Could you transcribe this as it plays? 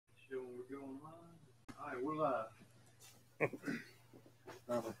right, we're live.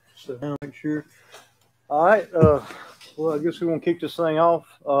 Sit down, make sure. All right. Well, I guess we're going to kick this thing off.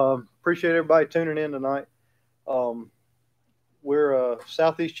 Appreciate everybody tuning in tonight. We're a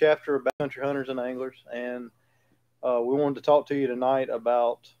Southeast chapter of backcountry hunters and anglers, and we wanted to talk to you tonight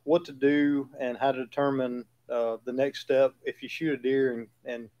about what to do and how to determine the next step if you shoot a deer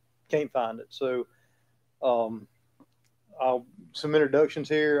and can't find it. So, some introductions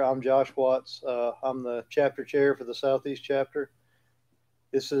here. I'm Josh Watts. I'm the chapter chair for the Southeast chapter.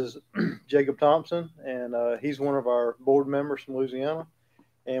 This is Jacob Thompson, and he's one of our board members from Louisiana.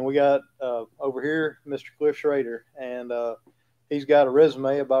 And we got over here Mr. Cliff Shrader, and he's got a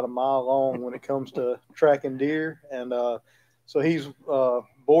resume about a mile long when it comes to tracking deer. And so he's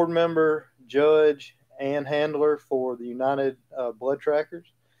board member, judge, and handler for the United Blood Trackers.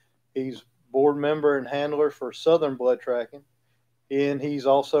 He's board member and handler for Southern Blood Tracking. And he's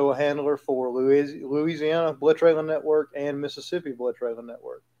also a handler for Louisiana Blood Trailing Network and Mississippi Blood Trailing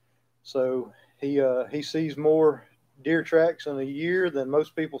Network. So he sees more deer tracks in a year than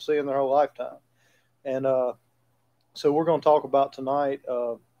most people see in their whole lifetime. And so we're going to talk about tonight,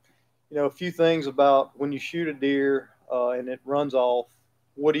 a few things about when you shoot a deer and it runs off,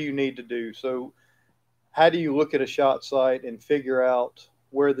 what do you need to do? So how do you look at a shot site and figure out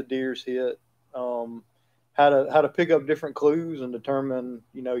where the deer's hit? How to pick up different clues and determine,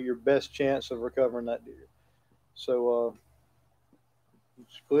 your best chance of recovering that deer. So,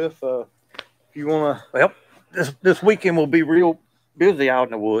 Cliff, if you want to. Well, this weekend will be real busy out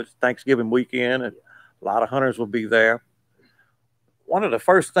in the woods. Thanksgiving weekend, and a lot of hunters will be there. One of the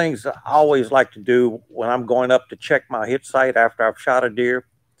first things I always like to do when I'm going up to check my hit site after I've shot a deer,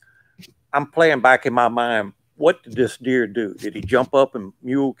 I'm playing back in my mind, what did this deer do? Did he jump up and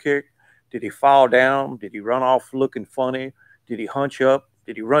mule kick? Did he fall down? Did he run off looking funny? Did he hunch up?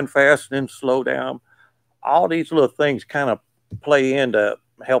 Did he run fast and then slow down? All these little things kind of play into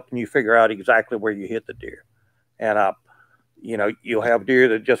helping you figure out exactly where you hit the deer. And, you'll have deer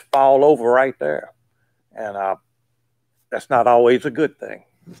that just fall over right there. And that's not always a good thing.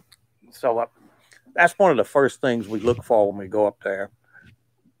 So that's one of the first things we look for when we go up there.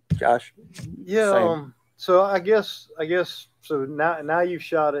 Josh? Yeah. So I guess so now you've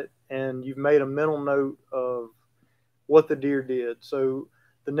shot it, and you've made a mental note of what the deer did. So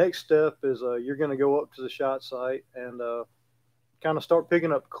the next step is you're going to go up to the shot site and kind of start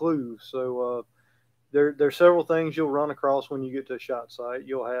picking up clues. So there's several things you'll run across when you get to a shot site.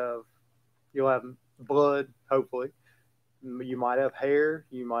 You'll have blood, hopefully. You might have hair.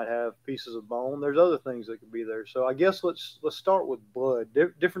 You might have pieces of bone. There's other things that could be there. So I guess let's start with blood.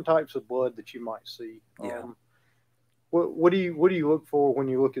 Different types of blood that you might see. Yeah. What do you look for when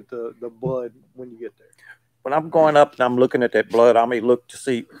you look at the blood when you get there? When I'm going up and I'm looking at that blood, I may look to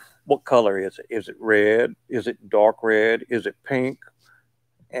see what color is it. Is it red? Is it dark red? Is it pink?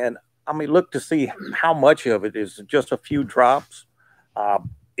 And I may look to see how much of it is just a few drops.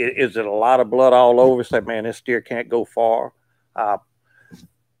 Is it a lot of blood all over? Say, man, this deer can't go far.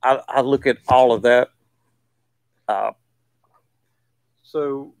 I look at all of that.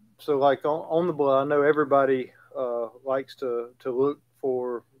 So like on the blood, I know everybody likes to look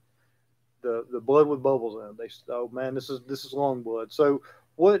for the blood with bubbles in it. They say, oh man, this is lung blood. So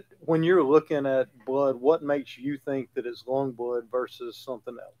when you're looking at blood, what makes you think that it's lung blood versus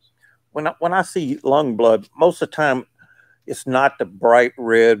something else? When I see lung blood, most of the time it's not the bright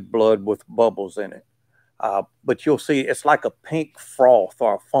red blood with bubbles in it, but you'll see it's like a pink froth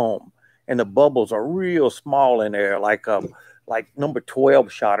or foam, and the bubbles are real small in there, like number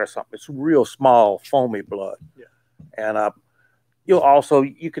 12 shot or something. It's real small, foamy blood. Yeah. And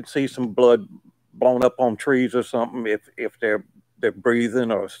you can see some blood blown up on trees or something if they're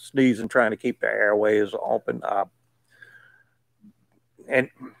breathing or sneezing, trying to keep their airways open. And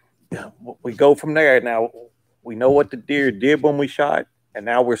we go from there. Now we know what the deer did when we shot, and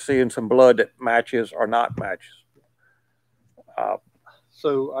now we're seeing some blood that matches or not matches.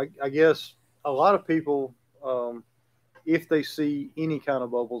 So I guess a lot of people, if they see any kind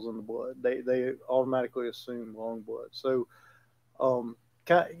of bubbles in the blood, they automatically assume lung blood. So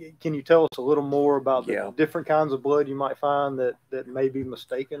can you tell us a little more about the different kinds of blood you might find that may be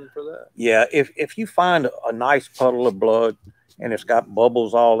mistaken for that? Yeah, if you find a nice puddle of blood and it's got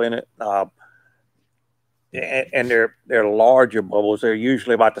bubbles all in it, and they're larger bubbles, they're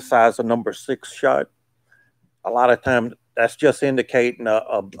usually about the size of number 6 shot. A lot of times that's just indicating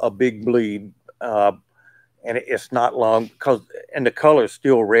a big bleed, and it's not lung, and the color is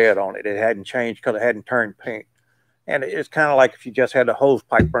still red on it. It hadn't changed because it hadn't turned pink. And it's kind of like if you just had a hose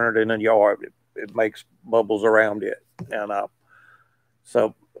pipe burned in a yard, it makes bubbles around it. And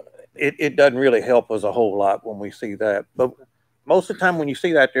so it doesn't really help us a whole lot when we see that. But most of the time when you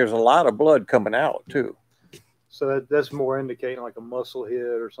see that, there's a lot of blood coming out too. So that's more indicating like a muscle hit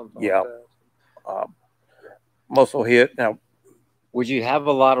or something Yeah. like that. Muscle hit. Now, would you have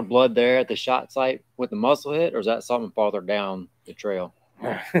a lot of blood there at the shot site with the muscle hit, or is that something farther down the trail?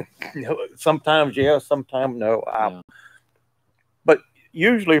 Sometimes yes, sometimes no. But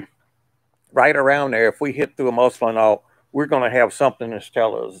usually right around there, if we hit through a muscle and all, we're going to have something that's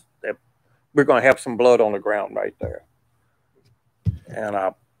tell us that we're going to have some blood on the ground right there.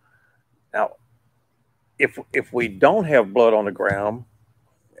 And now, if we don't have blood on the ground,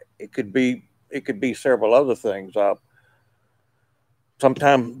 it could be several other things.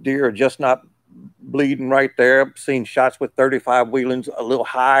 Sometimes deer are just not bleeding right there. I've seen shots with 35 wheelings a little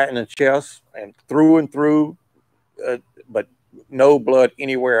high in the chest and through, but no blood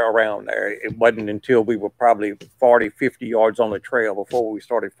anywhere around there. It wasn't until we were probably 40, 50 yards on the trail before we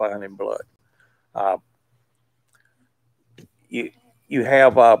started finding blood. You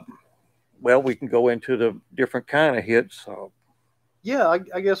have, well, we can go into the different kind of hits. Yeah,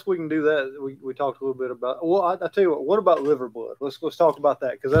 I guess we can do that. We talked a little bit about. Well, I tell you what about liver blood? Let's talk about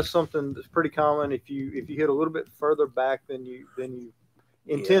that, because that's something that's pretty common. If you hit a little bit further back than you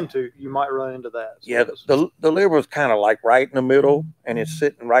intend to, you might run into that. So yeah, the liver is kind of like right in the middle, and it's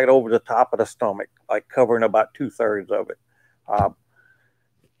sitting right over the top of the stomach, like covering about 2/3 of it.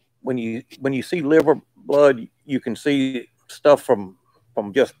 When you see liver blood, you can see stuff from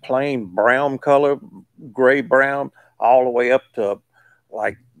just plain brown color, gray brown, all the way up to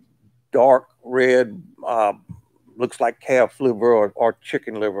like dark red, looks like calf liver or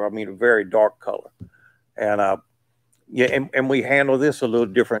chicken liver. I mean, a very dark color. And yeah, and we handle this a little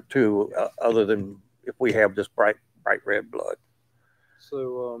different too, other than if we have this bright red blood.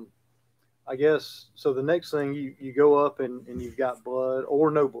 So I guess so. The next thing you go up and you've got blood or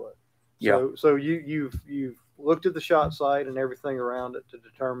no blood. So you've looked at the shot site and everything around it to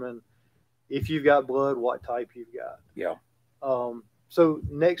determine if you've got blood, what type you've got. Yeah. So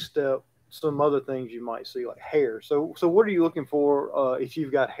next step, some other things you might see like hair. So what are you looking for if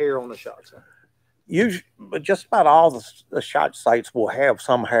you've got hair on the shot site? Usually, but just about all the shot sites will have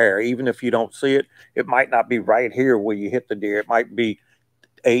some hair, even if you don't see it. It might not be right here where you hit the deer. It might be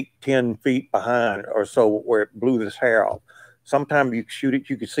 8-10 feet behind or so where it blew this hair off. Sometimes you shoot it,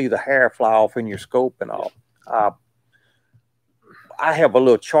 you can see the hair fly off in your scope and all. I have a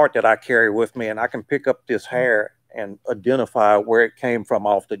little chart that I carry with me, and I can pick up this hair and identify where it came from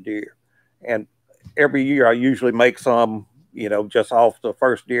off the deer. And every year I usually make some, just off the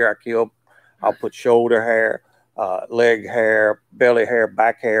first deer I killed. I'll put shoulder hair, leg hair, belly hair,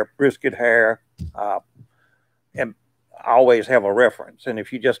 back hair, brisket hair, and I always have a reference. And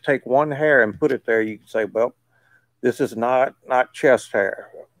if you just take one hair and put it there, you can say, well, this is not chest hair,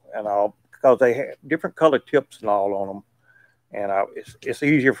 and all, because they have different color tips and all on them. And it's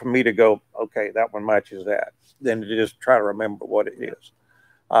easier for me to go, okay, that one matches that, than to just try to remember what it is.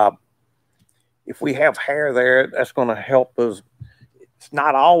 If we have hair there, that's going to help us. It's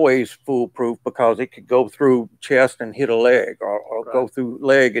not always foolproof, because it could go through chest and hit a leg, or Right. go through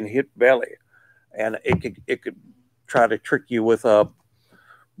leg and hit belly, and it could try to trick you with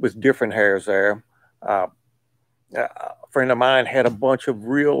different hairs there. A friend of mine had a bunch of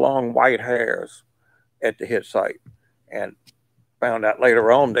real long white hairs at the hit site, and found out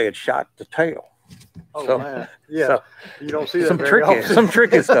later on they had shot the tail. Oh, so, man. Yeah. So you don't see that very often. Some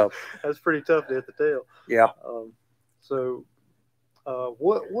tricky stuff. That's pretty tough to hit the tail. Yeah. So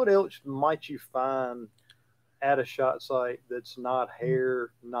what else might you find at a shot site that's not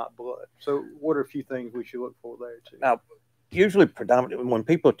hair, not blood? So what are a few things we should look for there too? Now, usually predominantly when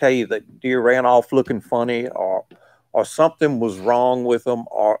people tell you that deer ran off looking funny, or something was wrong with them,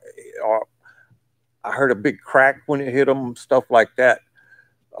 or I heard a big crack when it hit them, stuff like that.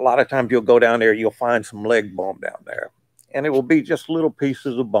 A lot of times you'll go down there, you'll find some leg bone down there, and it will be just little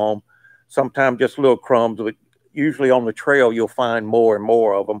pieces of bone, sometimes just little crumbs, but usually on the trail you'll find more and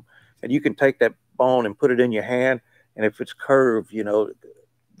more of them, and you can take that bone and put it in your hand, and if it's curved,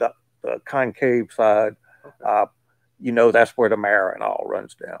 the concave side, okay. That's where the marrow and all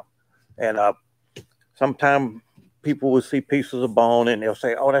runs down. And sometimes people will see pieces of bone and they'll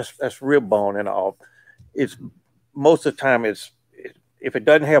say, oh, that's rib bone and all. It's most of the time if it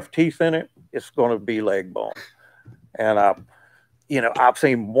doesn't have teeth in it, it's going to be leg bone. And I've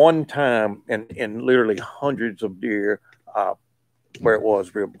seen one time in literally hundreds of deer where it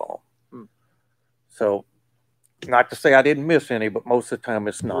was rib bone. So, not to say I didn't miss any, but most of the time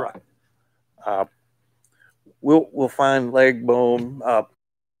it's not. Right. We'll find leg bone.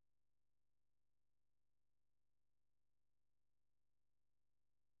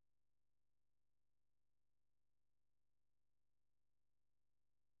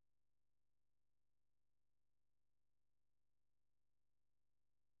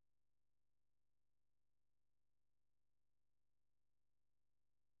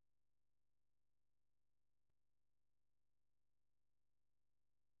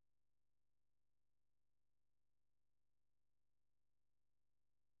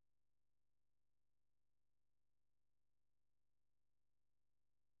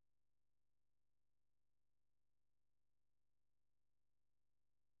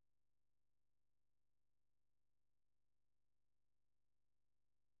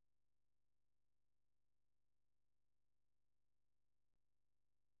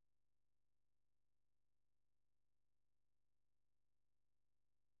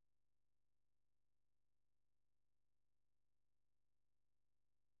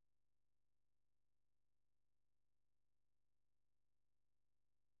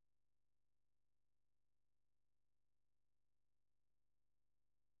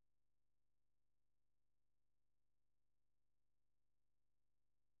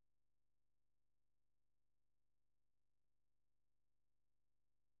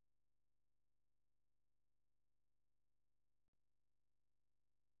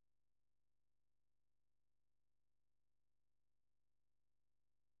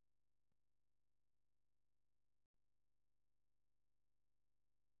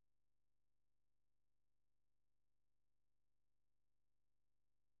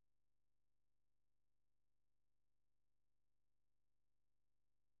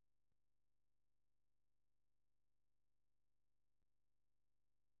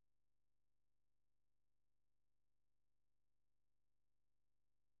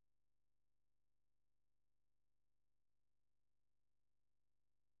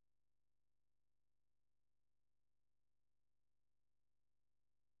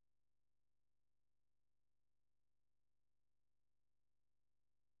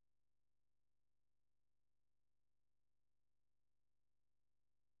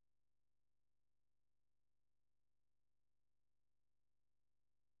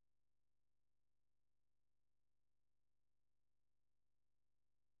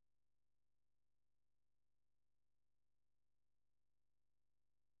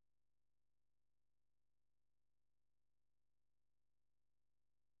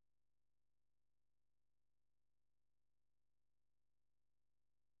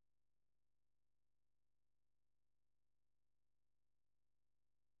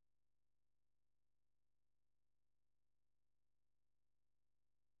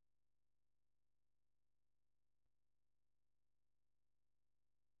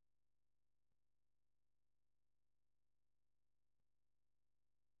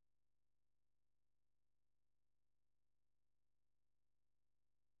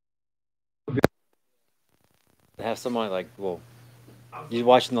 have somebody like, well, you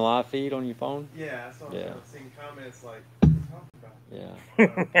watching the live feed on your phone? Yeah, so Yeah. I'm seeing comments like, what are you talking about?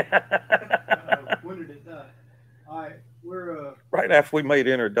 Yeah. When did it die? All right, we're Right after we made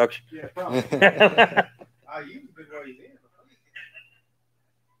introduction. yeah, probably. You've been waiting in.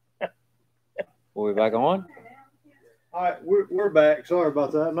 Are we back on? All right, we're back. Sorry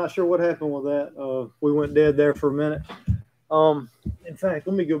about that. I'm not sure what happened with that. We went dead there for a minute. In fact,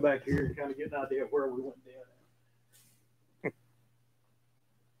 let me go back here and kind of get an idea of where we went dead at.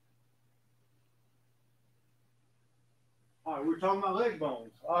 All right, we're talking about leg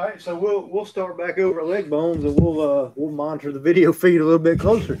bones. All right, so we'll start back over at leg bones, and we'll monitor the video feed a little bit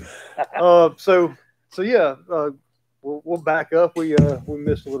closer. So yeah, we'll back up. We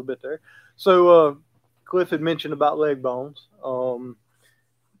missed a little bit there. So Cliff had mentioned about leg bones,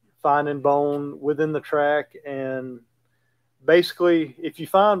 finding bone within the track, and basically, if you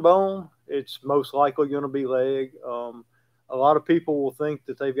find bone, it's most likely going to be leg. A lot of people will think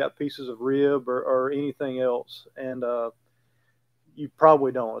that they've got pieces of rib or anything else, and you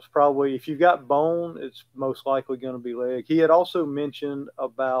probably don't. It's probably, if you've got bone, it's most likely going to be leg. He had also mentioned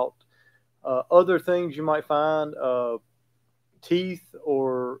about other things you might find, teeth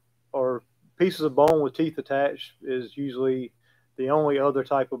or pieces of bone with teeth attached is usually the only other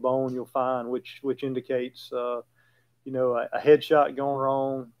type of bone you'll find, which indicates a headshot going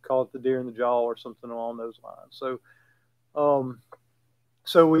wrong, caught the deer in the jaw or something along those lines.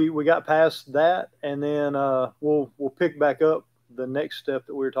 So we got past that, and then we'll pick back up. The next step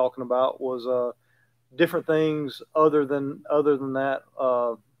that we were talking about was different things other than that.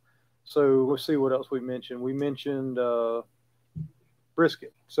 So let's see what else we mentioned. We mentioned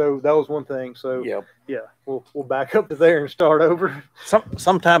brisket. So that was one thing. So Yep. Yeah, we'll back up to there and start over.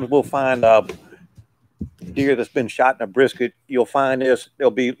 Sometimes we'll find deer that's been shot in a brisket. You'll find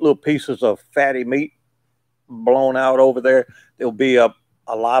there'll be little pieces of fatty meat blown out over there. There'll be a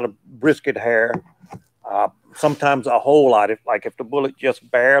lot of brisket hair. Sometimes a whole lot. If the bullet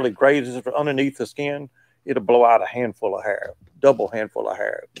just barely grazes underneath the skin, it'll blow out a handful of hair, double handful of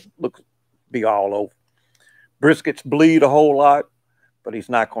hair. Be all over. Briskets bleed a whole lot, but he's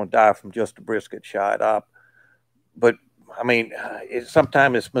not going to die from just a brisket shot. But I mean,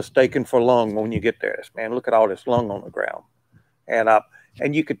 sometimes it's mistaken for lung when you get there. Man, look at all this lung on the ground,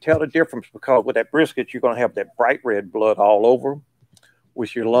 and you could tell the difference because with that brisket, you're going to have that bright red blood all over.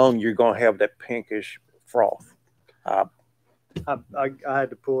 With your lung, you're going to have that pinkish froth. I had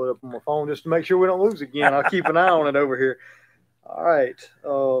to pull it up on my phone just to make sure we don't lose again. I'll keep an eye on it over here. All right.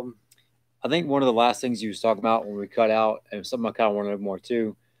 I think one of the last things you was talking about when we cut out, and something I kind of want to know more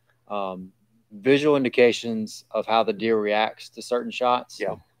too, visual indications of how the deer reacts to certain shots.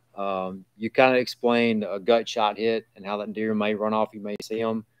 Yeah. You kind of explained a gut shot hit and how that deer may run off. You may see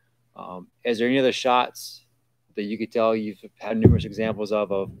them. Is there any other shots that you could tell you've had numerous examples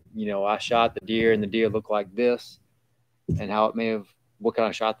of, I shot the deer and the deer looked like this, and how it may have, what kind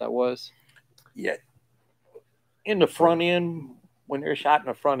of shot that was? Yeah. In the front end, when they're shot in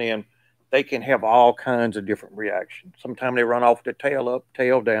the front end, they can have all kinds of different reactions. Sometimes they run off the tail up,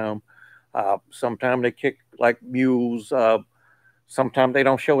 tail down. Sometimes they kick like mules. Sometimes they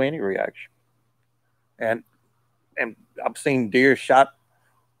don't show any reaction. And I've seen deer shot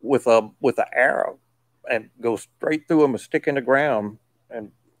with an arrow and go straight through him and stick in the ground,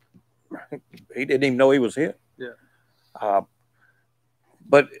 and he didn't even know he was hit. Yeah.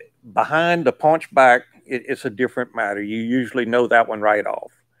 But behind the punch back, it's a different matter. You usually know that one right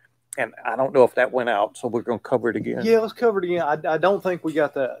off. And I don't know if that went out, so we're going to cover it again. Yeah, let's cover it again. I don't think we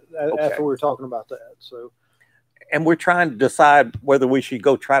got that after we were talking about that. So, and we're trying to decide whether we should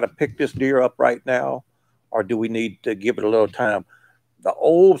go try to pick this deer up right now, or do we need to give it a little time. The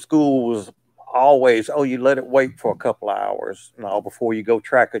old school was always, you let it wait for a couple of hours before you go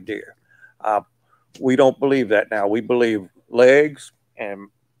track a deer. We don't believe that now. We believe legs, and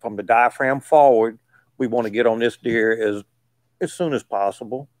from the diaphragm forward, we want to get on this deer as soon as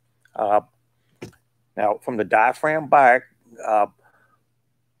possible. Now, from the diaphragm back,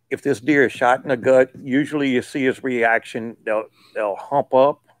 if this deer is shot in the gut, usually you see his reaction. They'll hump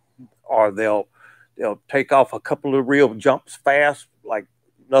up, or they'll take off a couple of real jumps fast, like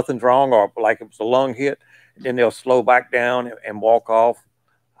nothing's wrong, or like it was a lung hit. Then they'll slow back down and walk off.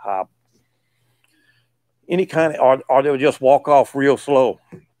 Any kind of, or they'll just walk off real slow.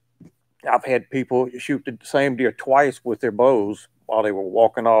 I've had people shoot the same deer twice with their bows while they were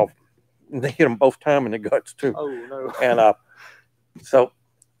walking off. And they hit them both times in the guts too. Oh no! And so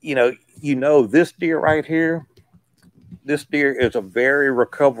this deer right here, this deer is a very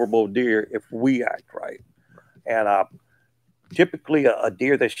recoverable deer if we act right. And typically, a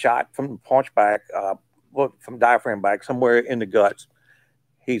deer that's shot from the punch back, well, from diaphragm back, somewhere in the guts.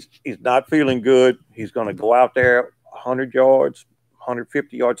 He's not feeling good. He's going to go out there 100 yards,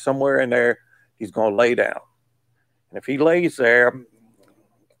 150 yards, somewhere in there. He's going to lay down. And if he lays there,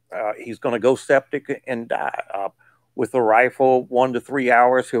 he's going to go septic and die. With a rifle, 1 to 3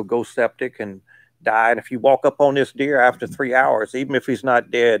 hours, he'll go septic and die. And if you walk up on this deer after 3 hours, even if he's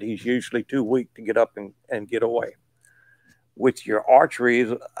not dead, he's usually too weak to get up and get away. With your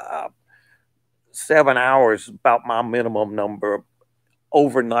archery, 7 hours is about my minimum number.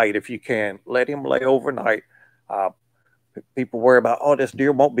 Overnight, if you can, let him lay overnight. People worry about, oh, this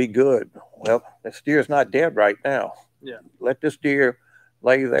deer won't be good. Well, this deer's not dead right now. Yeah. Let this deer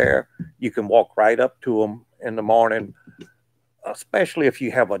lay there. You can walk right up to him in the morning, especially if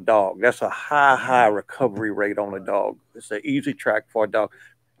you have a dog. That's a high recovery rate on a dog. It's an easy track for a dog.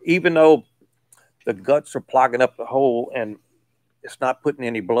 Even though the guts are clogging up the hole and it's not putting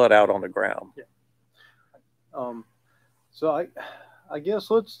any blood out on the ground. Yeah. So I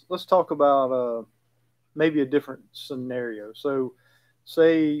guess let's talk about maybe a different scenario. So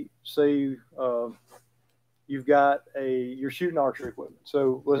say you've got you're shooting archery equipment.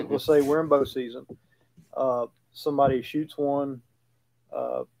 So let's say we're in bow season. Somebody shoots one.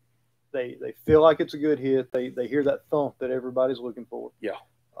 They feel like it's a good hit. They hear that thump that everybody's looking for. Yeah.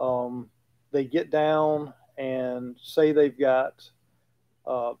 They get down and say they've got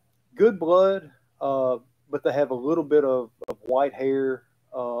good blood, but they have a little bit of white hair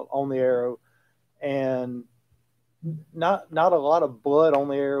on the arrow, and not a lot of blood on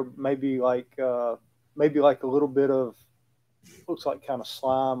the arrow. Maybe like a little bit of, looks like kind of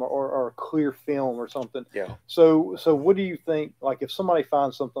slime or a clear film or something. Yeah. So what do you think? Like if somebody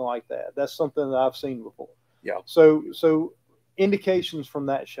finds something like that, that's something that I've seen before. Yeah. So indications from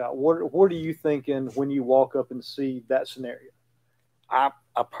that shot. What are you thinking when you walk up and see that scenario? I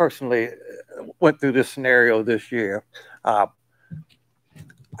personally went through this scenario this year. I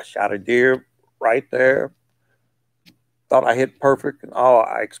shot a deer right there. Thought I hit perfect. And all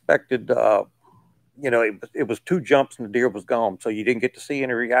I expected, it was 2 jumps and the deer was gone. So you didn't get to see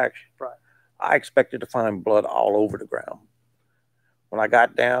any reaction. Right. I expected to find blood all over the ground. When I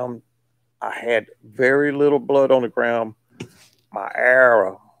got down, I had very little blood on the ground. My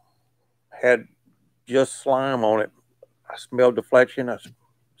arrow had just slime on it. I smelled deflection. I said,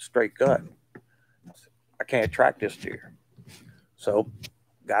 straight gut. I can't track this deer. So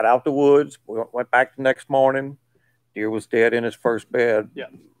got out the woods. We went back the next morning. Deer was dead in his first bed. Yeah.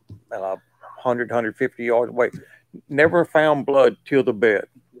 100, 150 yards away. Never found blood till the bed.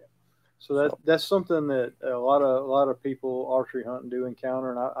 Yeah. So that's something that a lot of people archery hunting do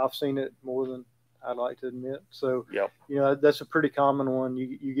encounter, and I've seen it more than I'd like to admit. So, yep. That's a pretty common one.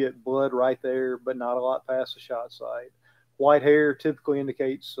 You get blood right there, but not a lot past the shot site. White hair typically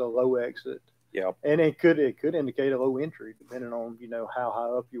indicates a low exit. Yeah. And it could indicate a low entry depending on, how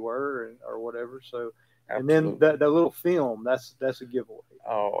high up you were or whatever. So, absolutely. And then that little film, that's a giveaway.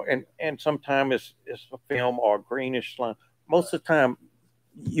 Oh, and sometimes it's a film or greenish slime. Most of the time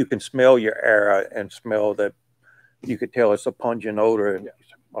you can smell your arrow and smell that. You could tell it's a pungent odor. And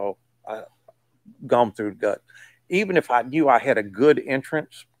I gone through the gut. Even if I knew I had a good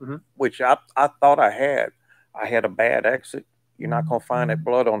entrance, which I thought I had a bad exit. You're not going to find that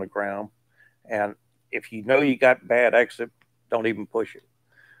blood on the ground. And if you know you got bad exit, don't even push it.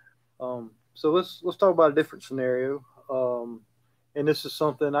 So let's talk about a different scenario. And this is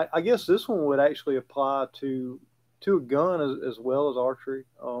something, I guess this one would actually apply to a gun as well as archery.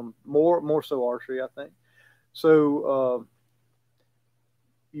 More so archery, I think. So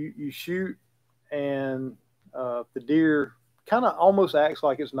you shoot and the deer kind of almost acts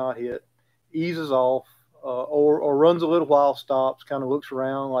like it's not hit, eases off, or runs a little while, stops, kind of looks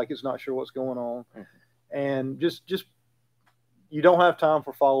around like it's not sure what's going on, and just you don't have time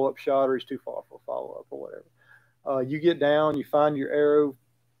for follow-up shot, or he's too far for follow-up or whatever. You get down, you find your arrow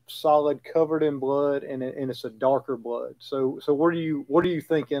solid, covered in blood, and it's a darker blood. So what are you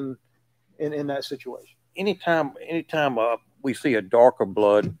thinking in that situation? Anytime we see a darker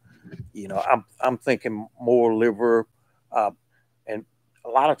blood, I'm thinking more liver, and a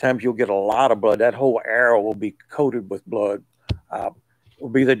lot of times you'll get a lot of blood. That whole arrow will be coated with blood. Will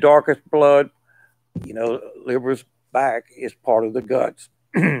be the darkest blood. Liver's back is part of the guts.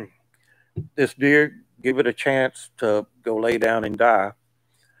 This deer, give it a chance to go lay down and die.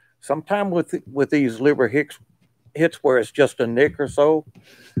 Sometimes with these liver hits where it's just a nick or so,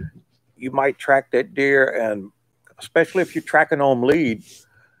 you might track that deer, and especially if you're tracking on lead,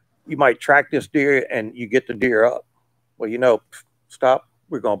 you might track this deer and you get the deer up. Well, stop.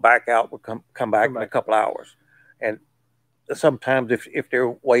 We're going to back out. We'll come back in a couple hours. And sometimes if they're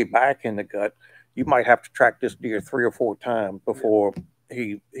way back in the gut, you might have to track this deer 3 or 4 times before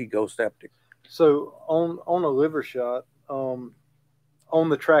he goes septic. So on a liver shot, on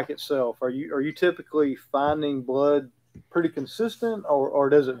the track itself, are you typically finding blood pretty consistent, or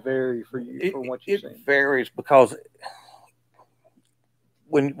does it vary for you from what you've seen? It varies because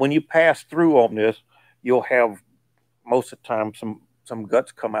when you pass through on this, you'll have most of the time some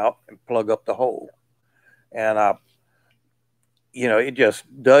guts come out and plug up the hole, and it just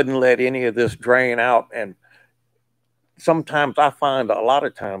doesn't let any of this drain out. And sometimes I find a lot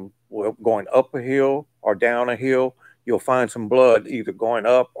of times going up a hill or down a hill, you'll find some blood either going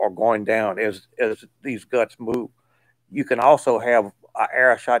up or going down as these guts move. You can also have an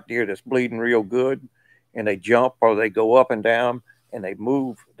arrow shot deer that's bleeding real good, and they jump or they go up and down and they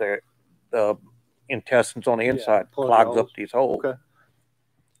move the intestines on the inside, clogs up these holes. Okay.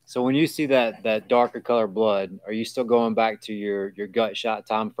 So when you see that darker color blood, are you still going back to your gut shot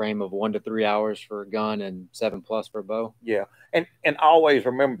time frame of 1 to 3 hours for a gun and 7+ for a bow? Yeah, and always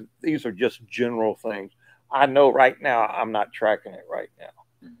remember, these are just general things. I know right now I'm not tracking it right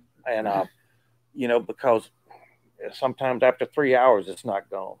now, and because sometimes after 3 hours it's not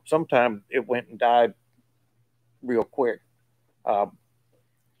gone. Sometimes it went and died real quick.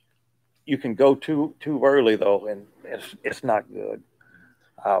 You can go too early though, and it's not good.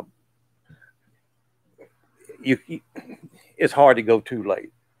 It's hard to go too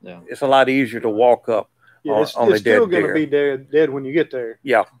late. Yeah, it's a lot easier to walk up. Yeah, it's still going to be dead when you get there.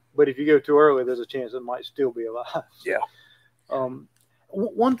 Yeah, but if you go too early, there's a chance it might still be alive. Yeah.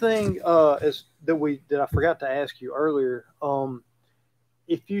 One thing is that I forgot to ask you earlier.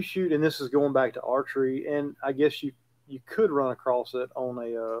 If you shoot, and this is going back to archery, and I guess you could run across it on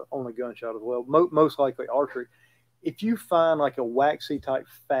a gunshot as well. Most likely archery. If you find like a waxy type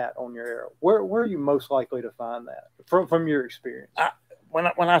fat on your arrow, where are you most likely to find that from your experience? When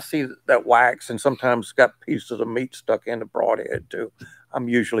I see that wax, and sometimes it's got pieces of meat stuck in the broadhead too, I'm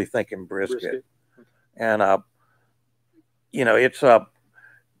usually thinking brisket. And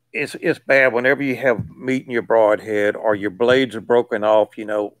it's bad whenever you have meat in your broadhead or your blades are broken off.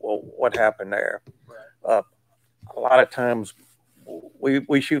 Well, what happened there? Right. A lot of times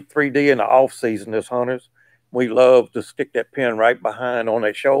we shoot 3D in the off season as hunters. We love to stick that pin right behind on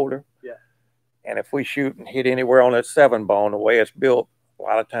that shoulder. Yeah. And if we shoot and hit anywhere on that 7 bone, the way it's built, a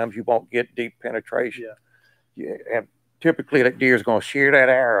lot of times you won't get deep penetration. Yeah. And typically that deer is going to shear that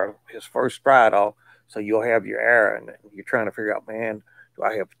arrow his first stride off, so you'll have your arrow, and you're trying to figure out, man, do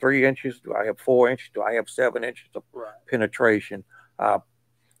I have 3 inches? Do I have 4 inches? Do I have 7 inches of penetration?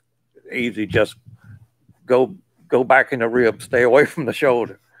 Easy, just go back in the rib, stay away from the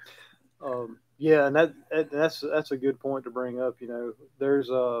shoulder. Yeah, and that's a good point to bring up. There's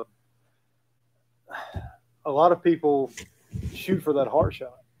a lot of people shoot for that heart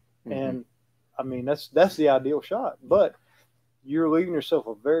shot, and I mean that's the ideal shot, but you're leaving yourself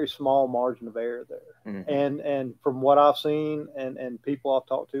a very small margin of error there. And from what I've seen and people I've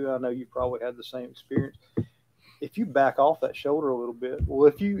talked to, I know you probably had the same experience. If you back off that shoulder a little bit, well,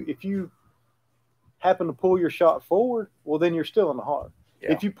 if you happen to pull your shot forward, well, then you're still in the heart.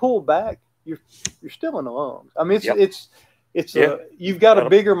 Yeah. If you pull back, you're still in the lungs. I mean, you've got a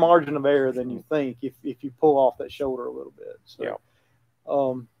bigger margin of error than you think if you pull off that shoulder a little bit. So,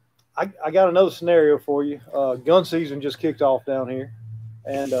 I got another scenario for you. Gun season just kicked off down here,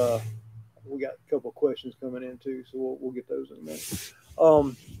 and we got a couple of questions coming in too, so we'll get those in a minute.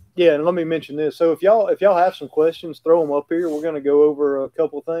 Yeah, and let me mention this. So if y'all have some questions, throw them up here. We're going to go over a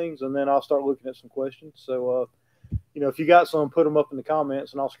couple of things, and then I'll start looking at some questions. So, if you got some, put them up in the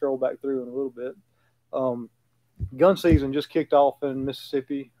comments, and I'll scroll back through in a little bit. Gun season just kicked off in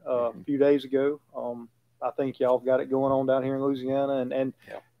Mississippi a few days ago. I think y'all have got it going on down here in Louisiana, and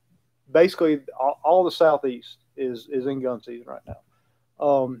basically all the Southeast is in gun season right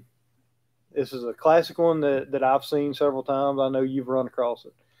now. This is a classic one that I've seen several times. I know you've run across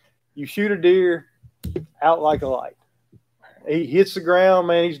it. You shoot a deer out like a light. He hits the ground,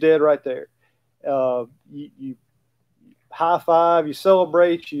 man, he's dead right there. You high five, you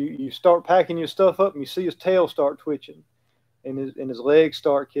celebrate, you start packing your stuff up, and you see his tail start twitching, and his legs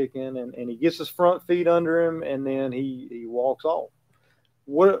start kicking, and he gets his front feet under him, and then he walks off.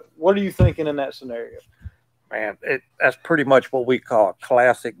 What are you thinking in that scenario? Man, that's pretty much what we call a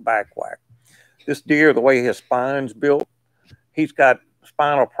classic back whack. This deer, the way his spine's built, he's got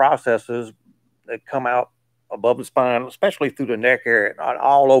spinal processes that come out above the spine, especially through the neck area, not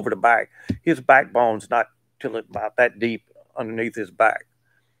all over the back. His backbone's not till about that deep underneath his back.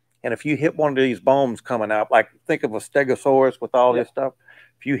 And if you hit one of these bones coming out, like think of a stegosaurus with all this stuff,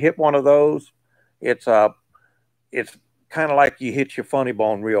 if you hit one of those, it's kind of like you hit your funny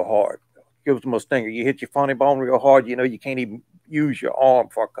bone real hard. gives them a stinger. You hit your funny bone real hard, you know, you can't even use your arm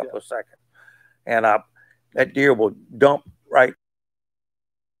for a couple of seconds. And that deer will dump right.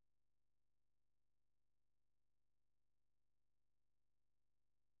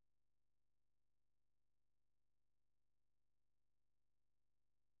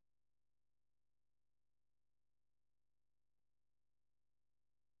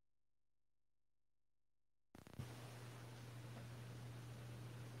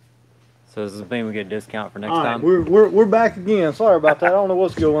 So does this mean we get a discount for next All right, time? we're back again. Sorry about that. I don't know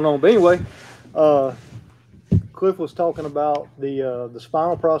what's going on, but anyway, Cliff was talking about the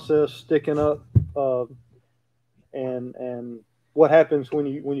spinal process sticking up, and what happens when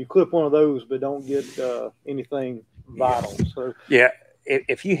you clip one of those but don't get anything vital. So yeah,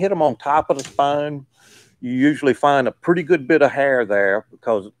 if you hit them on top of the spine, you usually find a pretty good bit of hair there,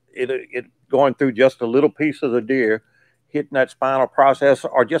 because it going through just a little piece of the deer, hitting that spinal process,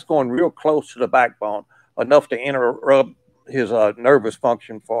 or just going real close to the backbone, enough to interrupt his nervous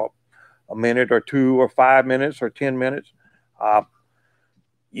function for a minute or 2 or 5 minutes or 10 minutes.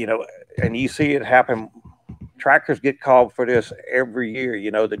 You know, and you see it happen. Trackers get called for this every year.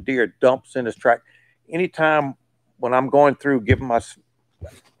 You know, the deer dumps in his track. Anytime when I'm going through giving my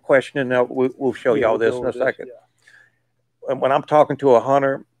questioning, we'll show y'all this in a second. And when I'm talking to a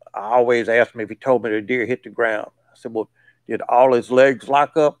hunter, I always ask him if he told me the deer hit the ground. I said, well, did all his legs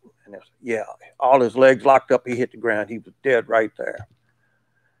lock up? And they said, yeah, all his legs locked up. He hit the ground. He was dead right there.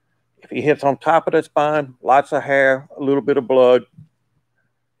 If he hits on top of the spine, lots of hair, a little bit of blood.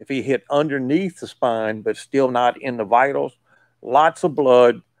 If he hit underneath the spine, but still not in the vitals, lots of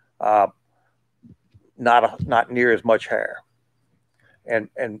blood, not near as much hair. And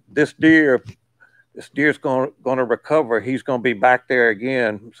this deer's going to recover. He's going to be back there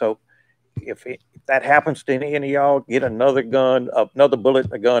again. So if that happens to any of y'all, get another gun, another bullet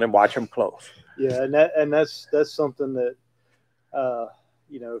in the gun, and watch him close. Yeah, and that's something that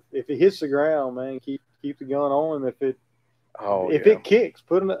you know, if it hits the ground, man, keep the gun on him. If it kicks,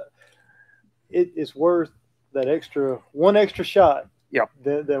 put him. It's worth that one extra shot. Yeah.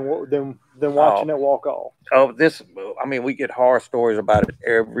 Than watching it walk off. I mean, we get horror stories about it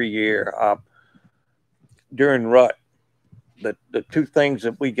every year. During rut, the two things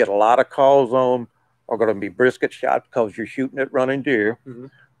that we get a lot of calls on are going to be brisket shot, because you're shooting at running deer. Mm-hmm.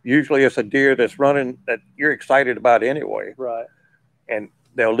 Usually it's a deer that's running that you're excited about anyway. Right. And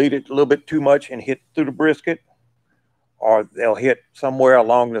they'll lead it a little bit too much and hit through the brisket, or they'll hit somewhere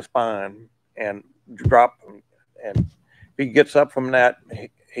along the spine and drop. And if he gets up from that,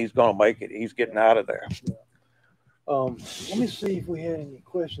 he's going to make it. He's getting out of there. Yeah. Let me see if we had any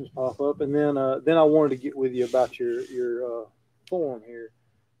questions pop up, and then I wanted to get with you about your form here.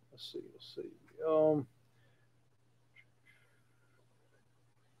 Let's see.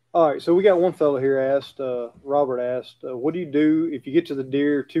 All right, so we got one fellow here asked. Robert asked, "What do you do if you get to the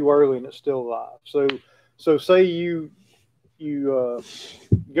deer too early and it's still alive?" So say you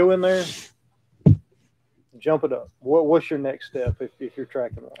go in there, jump it up. What's your next step if you're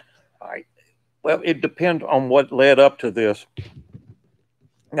tracking one? All right. Well, it depends on what led up to this.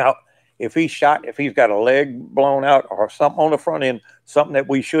 Now, if he's got a leg blown out or something on the front end, something that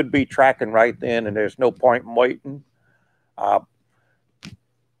we should be tracking right then, and there's no point in waiting.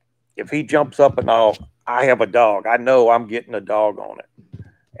 If he jumps up and I have a dog, I know I'm getting a dog on it,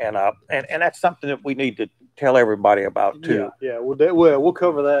 and that's something that we need to tell everybody about too. Yeah. We'll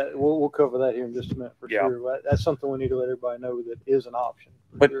cover that. We'll cover that here in just a minute for sure. That's something we need to let everybody know that is an option.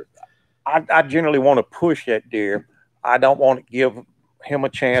 But sure. I generally want to push that deer. I don't want to give him a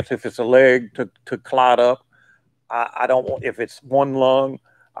chance if it's a leg to clot up. I don't want, if it's one lung,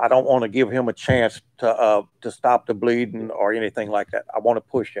 I don't want to give him a chance to stop the bleeding or anything like that. I want to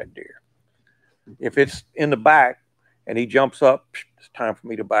push that deer. If it's in the back and he jumps up, it's time for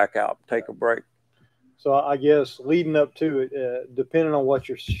me to back out, take a break. So I guess leading up to it, depending on what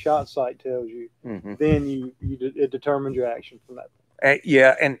your shot site tells you, then it determines your action from that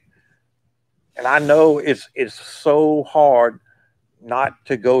point. And I know it's so hard not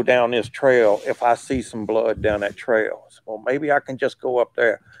to go down this trail if I see some blood down that trail. So, well, maybe I can just go up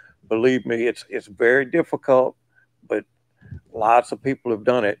there. Believe me, it's very difficult, but lots of people have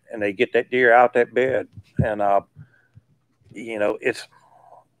done it, and they get that deer out that bed. And it's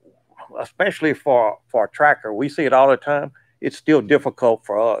especially for a tracker, we see it all the time. It's still difficult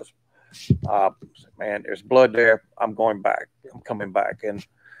for us. Man, there's blood there. I'm going back. I'm coming back,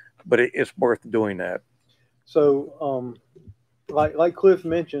 but it's worth doing that. So, like Cliff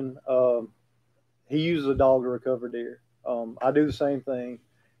mentioned, he uses a dog to recover deer. I do the same thing,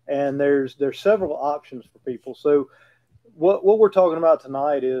 and there's several options for people. So what we're talking about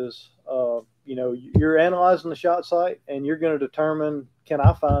tonight is, you know, you're analyzing the shot site and you're going to determine, can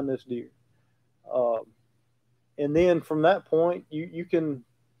I find this deer? And then from that point, you can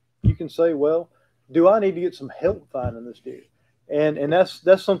say, well, do I need to get some help finding this deer? And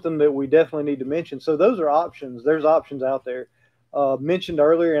that's something that we definitely need to mention. So those are options. There's options out there. Mentioned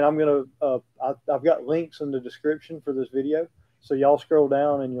earlier, and I'm gonna I've got links in the description for this video, so y'all scroll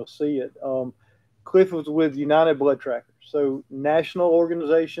down and you'll see it. Cliff was with United Blood Trackers, so national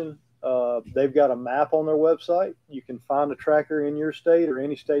organization. They've got a map on their website. You can find a tracker in your state or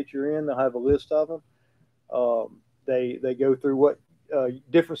any state you're in. They'll have a list of them. They go through what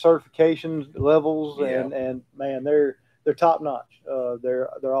different certifications levels, Yeah. and man, they're top notch.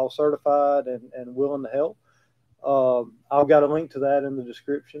 They're all certified and willing to help. I've got a link to that in the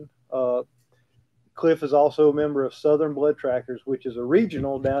description. Cliff is also a member of Southern Blood Trackers, which is a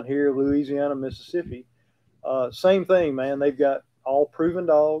regional down here, Louisiana, Mississippi. Same thing, man. They've got all proven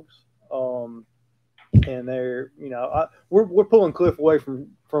dogs, and they're, you know, we're pulling Cliff away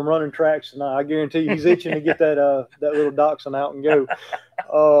from running tracks tonight. I guarantee you, he's itching to get that little dachshund out and go.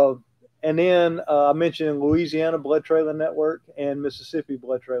 And then I mentioned Louisiana Blood Trailing Network and Mississippi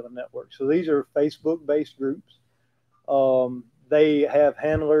Blood Trailing Network. So these are Facebook-based groups. They have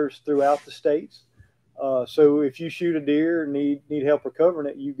handlers throughout the states. So if you shoot a deer and need help recovering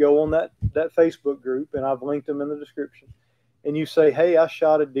it, you go on that Facebook group, and I've linked them in the description. And you say, hey, I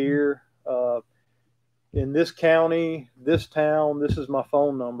shot a deer in this county, this town, this is my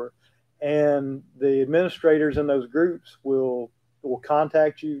phone number. And the administrators in those groups will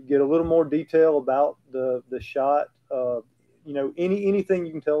contact you, get a little more detail about the shot, you know, anything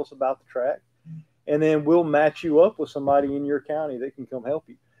you can tell us about the track. And then we'll match you up with somebody in your county that can come help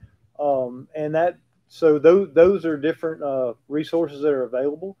you. So those are different resources that are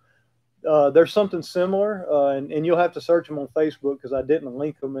available. There's something similar, and you'll have to search them on Facebook because I didn't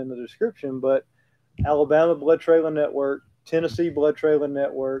link them in the description, but Alabama Blood Trailing Network, Tennessee Blood Trailing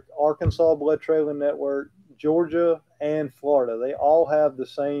Network, Arkansas Blood Trailing Network, Georgia, and Florida. They all have the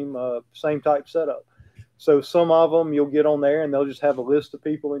same type setup. So some of them you'll get on there and they'll just have a list of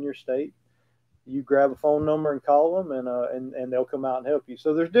people in your state. You grab a phone number and call them, and they'll come out and help you.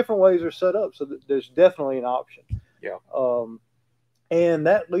 So there's different ways they're set up. So there's definitely an option. Yeah. And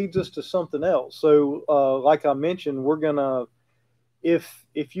that leads us to something else. So like I mentioned, we're gonna, if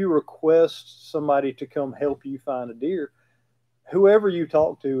you request somebody to come help you find a deer, whoever you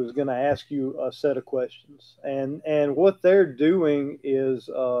talk to is going to ask you a set of questions. And what they're doing is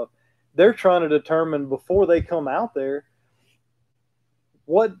they're trying to determine before they come out there,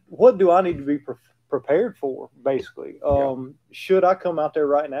 what do I need to be prepared for, basically. Should I come out there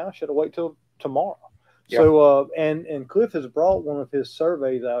right now? Should I wait till tomorrow? Yeah. So and Cliff has brought one of his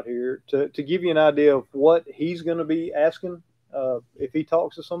surveys out here to give you an idea of what he's going to be asking if he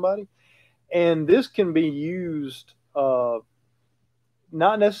talks to somebody. And this can be used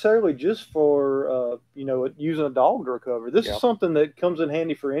not necessarily just for you know, using a dog to recover. This is something that comes in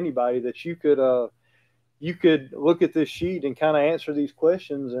handy for anybody, that you could look at this sheet and kind of answer these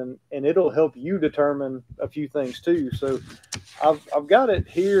questions, and it'll help you determine a few things too. So I've got it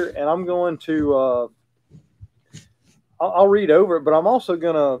here, and I'm going to I'll read over it, but I'm also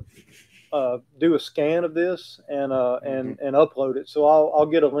going to do a scan of this and upload it. So I'll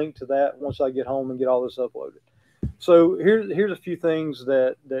get a link to that once I get home and get all this uploaded. So here's a few things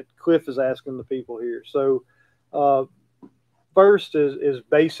that Cliff is asking the people here. So first is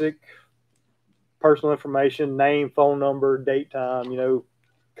basic personal information: name, phone number, date, time, you know,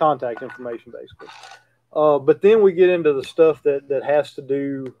 contact information, basically. But then we get into the stuff that has to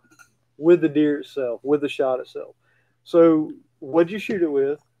do with the deer itself, with the shot itself. So what'd you shoot it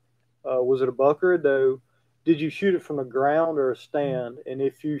with? Was it a buck or a doe? Did you shoot it from the ground or a stand? And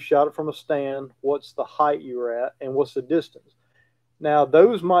if you shot it from a stand, what's the height you were at, and what's the distance? Now,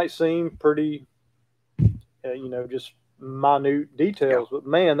 those might seem pretty, you know, just minute details, but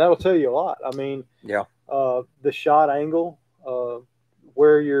man, that'll tell you a lot. I mean, the shot angle,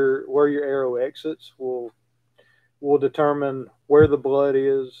 where your arrow exits will determine where the blood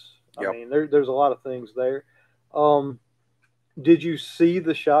is. I mean, there's a lot of things there. Did you see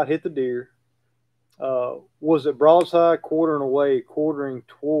the shot hit the deer? Was it broadside, quartering away, quartering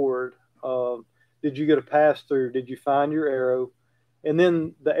toward? Did you get a pass through? Did you find your arrow? And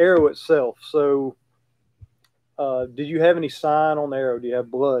then the arrow itself. So did you have any sign on the arrow? Do you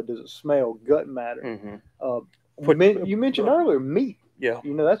have blood? Does it smell? Gut matter? Mm-hmm. You mentioned earlier meat. Yeah,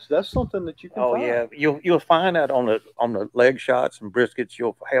 you know, that's something that you can find. Yeah, you'll find that on the leg shots and briskets.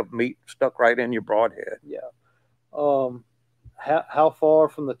 You'll have meat stuck right in your broadhead. Yeah. how far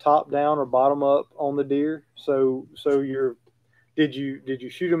from the top down or bottom up on the deer. So did you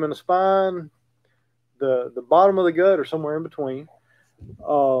shoot him in the spine, the bottom of the gut, or somewhere in between?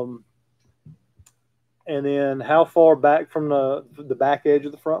 And then how far back from the back edge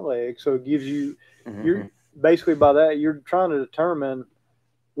of the front leg. So it gives you, you're basically, by that, you're trying to determine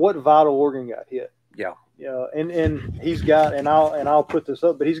what vital organ got hit. Yeah. Yeah. And he's got, and I'll put this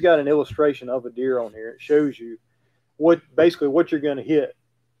up, but he's got an illustration of a deer on here. It shows you what you're going to hit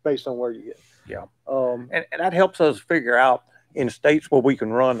based on where you hit. Yeah. And that helps us figure out, in states where we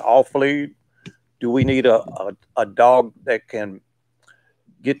can run off lead, do we need a dog that can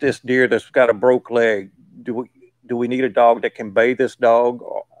get this deer that's got a broke leg? Do we need a dog that can bay this dog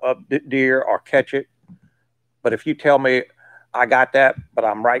or deer or catch it? But if you tell me I got that, but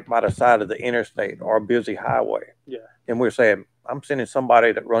I'm right by the side of the interstate or a busy highway, yeah, then we're saying I'm sending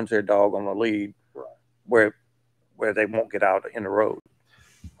somebody that runs their dog on the lead, right, where they won't get out in the road.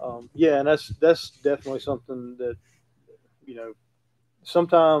 Yeah, and that's definitely something that,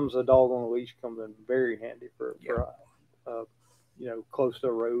 sometimes a dog on a leash comes in very handy for close to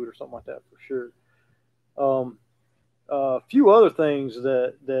a road or something like that, for sure. A few other things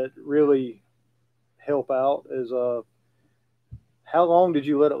that really help out is how long did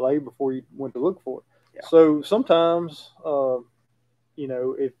you let it lay before you went to look for it? Yeah. So sometimes,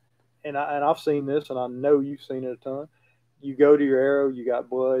 if and I've seen this, and I know you've seen it a ton. You go to your arrow, you got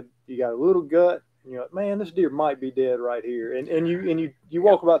blood, you got a little gut, and you're like, man, this deer might be dead right here, and you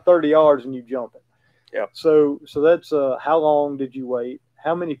walk about 30 yards and you jump it. Yeah. So that's how long did you wait?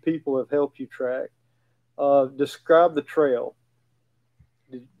 How many people have helped you track? Describe the trail.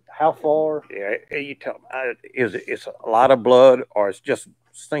 How far? Yeah, you tell me, it's a lot of blood, or it's just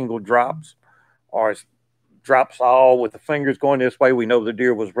single drops, or it's drops all with the fingers going this way. We know the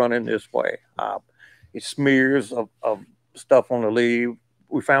deer was running this way. It smears of stuff on the lead.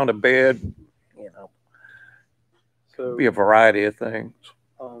 We found a bed, so it'd be a variety of things.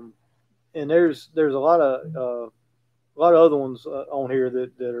 And there's a lot of other ones on here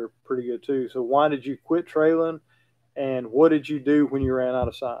that are pretty good too. So why did you quit trailing, and what did you do when you ran out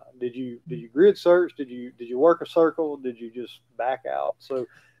of sign? Did you grid search? Did you work a circle? Did you just back out? So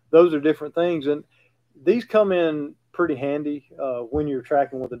those are different things, and these come in pretty handy when you're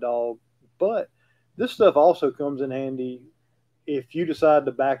tracking with a dog. But this stuff also comes in handy if you decide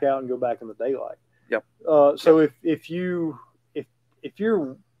to back out and go back in the daylight. Yep. So if you're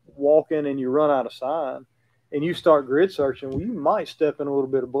walking and you run out of sign and you start grid searching, well, you might step in a little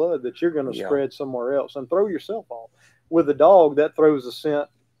bit of blood that you're going to spread somewhere else and throw yourself off. With a dog, that throws the scent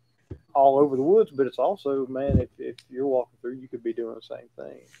all over the woods, but it's also, man, if you're walking through, you could be doing the same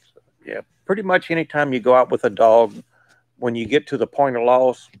thing. So. Yeah, pretty much anytime you go out with a dog, when you get to the point of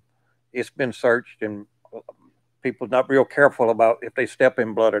loss, it's been searched, and people not real careful about if they step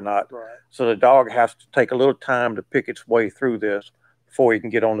in blood or not. Right. So the dog has to take a little time to pick its way through this before he can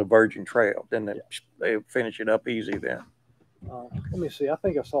get on the virgin trail. Then they finish it up easy then. Let me see. I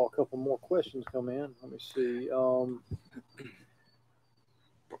think I saw a couple more questions come in. Let me see.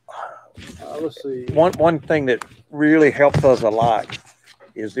 Let's see. One thing that really helps us a lot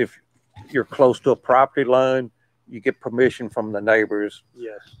is if you're close to a property line, you get permission from the neighbors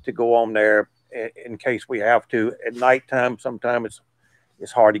to go on there in case we have to. At nighttime, sometimes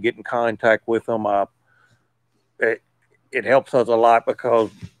it's hard to get in contact with them. It helps us a lot because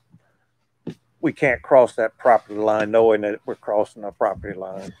we can't cross that property line knowing that we're crossing a property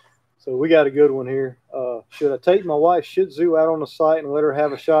line. So we got a good one here. Should I take my wife's Shih Tzu out on the site and let her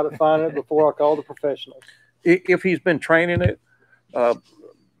have a shot at finding it before I call the professionals? If he's been training it,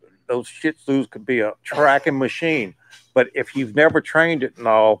 those Shih Tzus could be a tracking machine. But if you've never trained it and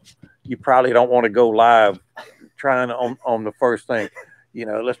all, you probably don't want to go live trying on the first thing.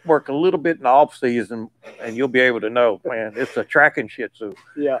 Let's work a little bit in the off season, and you'll be able to know, man, it's a tracking Shih Tzu.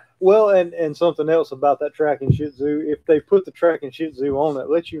 Yeah. Well, and something else about that tracking Shih Tzu, if they put the tracking Shih Tzu on it,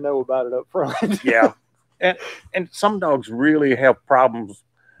 let you know about it up front. Yeah. And some dogs really have problems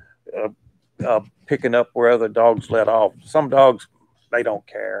picking up where other dogs let off. Some dogs, they don't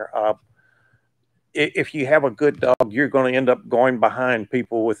care. If you have a good dog, you're going to end up going behind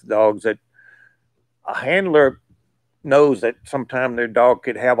people with dogs that a handler knows that sometime their dog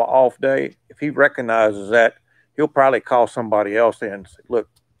could have an off day. If he recognizes that, he'll probably call somebody else in and say, look,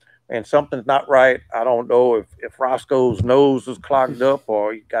 man, something's not right. I don't know if Roscoe's nose is clogged up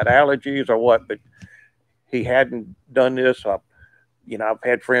or he got allergies or what, but he hadn't done this. I've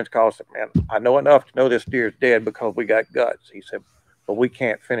had friends call and say, man, I know enough to know this deer's dead because we got guts. He said, but we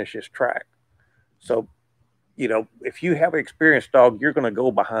can't finish this track. So, if you have an experienced dog, you're going to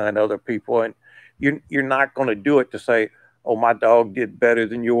go behind other people, and you're not going to do it to say, oh, my dog did better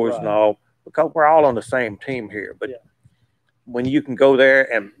than yours and all, because we're all on the same team here. But when you can go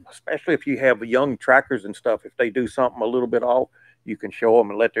there, and especially if you have young trackers and stuff, if they do something a little bit off, you can show them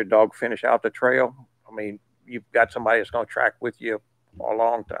and let their dog finish out the trail. I mean, you've got somebody that's going to track with you for a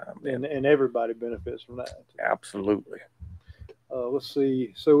long time. And everybody benefits from that. Absolutely. Let's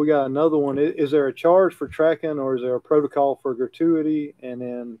see. So we got another one. Is there a charge for tracking, or is there a protocol for gratuity? And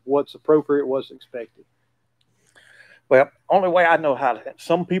then what's appropriate, what's expected? Well, only way I know how to.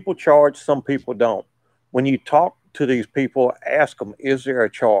 Some people charge, some people don't. When you talk to these people, ask them, is there a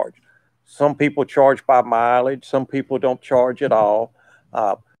charge? Some people charge by mileage. Some people don't charge at all.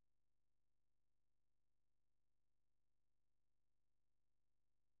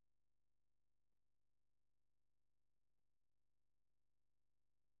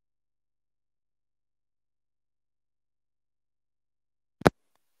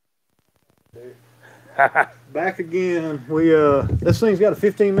 Back again. We this thing's got a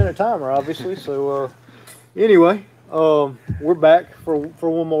 15-minute timer, obviously. So anyway, we're back for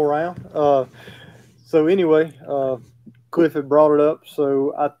one more round. So anyway, Cliff had brought it up.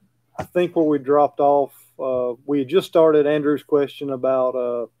 So I think where we dropped off, we had just started Andrew's question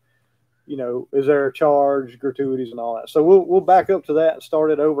about you know, is there a charge, gratuities, and all that. So we'll back up to that and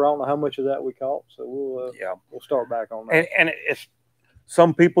start it over. I don't know how much of that we caught, so we'll start back on that. And it's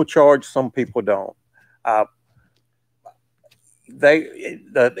some people charge, some people don't.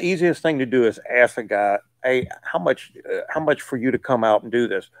 The easiest thing to do is ask a guy, hey, how much for you to come out and do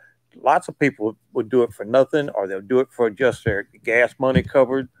this? Lots of people would do it for nothing, or they'll do it for just their gas money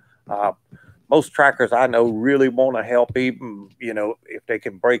covered. Most trackers I know really want to help, even, you know, if they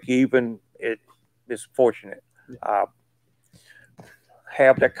can break even, it's fortunate.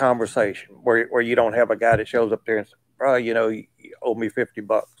 Have that conversation where you don't have a guy that shows up there and says, bro, you know, you owe me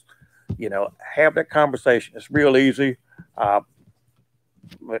 $50. You know, have that conversation. It's real easy. But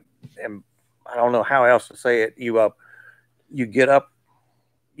and I don't know how else to say it. You get up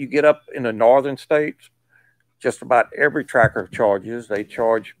in the northern states, just about every tracker charges. They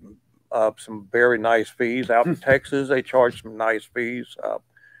charge some very nice fees. Out in Texas, they charge some nice fees.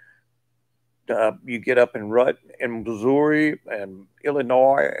 You get up in Rut in Missouri and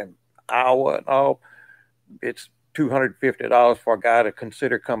Illinois and Iowa and all, it's $250 for a guy to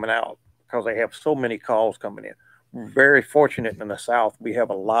consider coming out, because they have so many calls coming in. We're very fortunate in the South. We have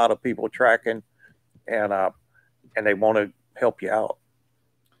a lot of people tracking, and they want to help you out.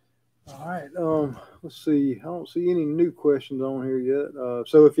 All right. Let's see. I don't see any new questions on here yet.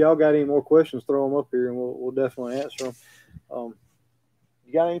 So if y'all got any more questions, throw them up here, and we'll definitely answer them.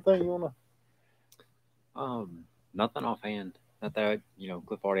 You got anything you want to? Nothing offhand. Not that, you know,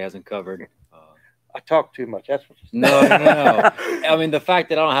 Cliff already hasn't covered. I talk too much. That's what no. I mean, the fact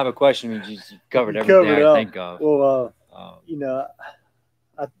that I don't have a question means you covered everything I think of. Well, you know,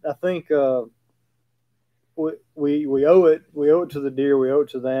 I think we owe it to the deer, we owe it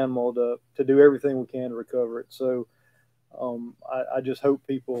to the animal to do everything we can to recover it. So I just hope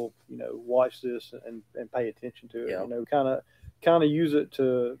people, you know, watch this and pay attention to it. You know, kind of use it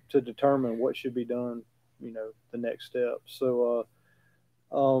to determine what should be done, you know, the next step. So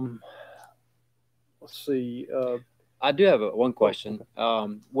let's see. I do have one question.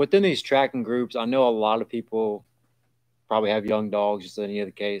 Within these tracking groups, I know a lot of people probably have young dogs, just in any other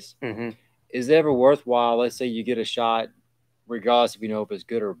case. Mm-hmm. Is it ever worthwhile, let's say you get a shot, regardless if you know if it's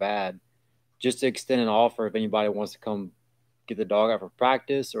good or bad, just to extend an offer if anybody wants to come get the dog out for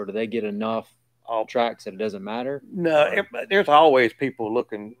practice, or do they get enough tracks that it doesn't matter? No, there's always people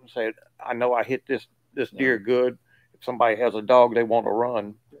looking, say, I know I hit this deer good. If somebody has a dog they want to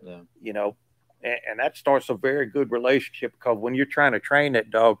run, you know, and that starts a very good relationship, because when you're trying to train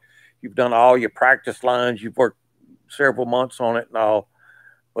that dog, you've done all your practice lines, you've worked several months on it and all,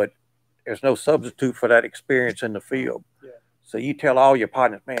 but there's no substitute for that experience in the field. Yeah. So you tell all your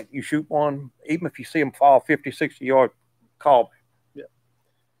partners, man, you shoot one, even if you see them fall 50, 60 yards, call me.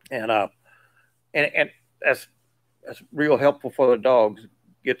 Yeah. And that's real helpful for the dogs.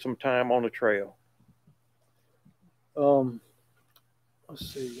 Get some time on the trail.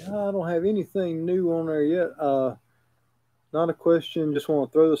 Let's see. I don't have anything new on there yet. Not a question. Just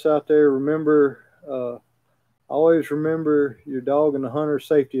want to throw this out there. Remember, always remember your dog and the hunter's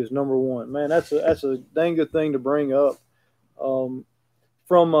safety is number one. Man, that's a dang good thing to bring up. From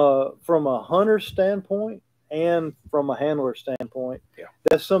a hunter standpoint and from a handler standpoint,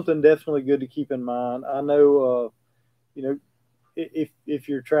 that's something definitely good to keep in mind. I know, you know, if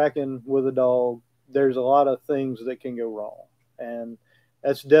you're tracking with a dog, there's a lot of things that can go wrong, and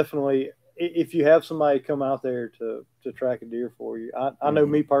that's definitely, if you have somebody come out there to track a deer for you. I know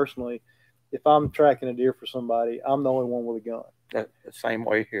me personally, if I'm tracking a deer for somebody, I'm the only one with a gun. The same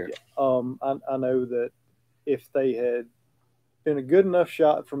way here. I know that if they had been a good enough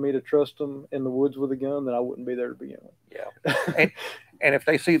shot for me to trust them in the woods with a gun, then I wouldn't be there to begin with. Yeah. And if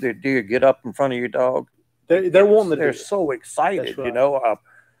they see their deer get up in front of your dog, they're wanting the they're deer. so excited, Right. you know.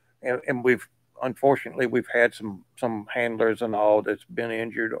 And unfortunately we've had some handlers and all that's been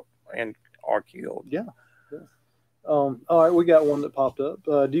injured and are killed. Yeah. All right, we got one that popped up.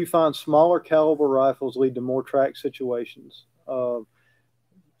 Do you find smaller caliber rifles lead to more track situations?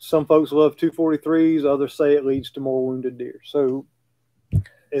 Some folks love 243s. Others say it leads to more wounded deer. So,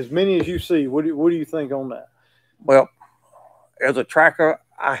 as many as you see, what do you think on that? Well, as a tracker,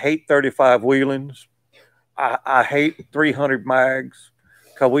 I hate 35 wheelings. I hate 300 mags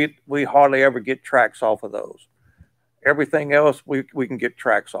because we hardly ever get tracks off of those. Everything else we can get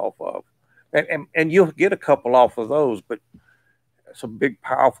tracks off of. And you'll get a couple off of those, but it's a big,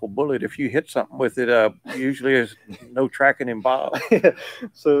 powerful bullet. If you hit something with it, usually there's no tracking involved.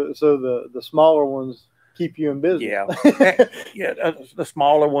 So the smaller ones keep you in business. Yeah, yeah. The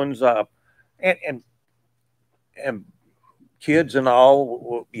smaller ones, and kids and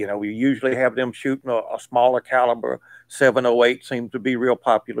all, you know, we usually have them shooting a smaller caliber. 708 seems to be real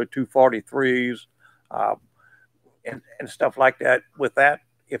popular. 243s, and stuff like that. With that,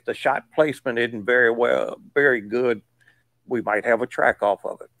 if the shot placement isn't very good, we might have a track off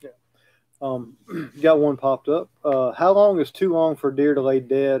of it. Yeah. Got one popped up. How long is too long for deer to lay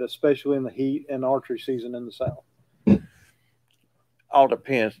dead, especially in the heat and archery season in the South? All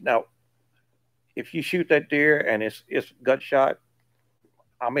depends. Now, if you shoot that deer and it's gut shot,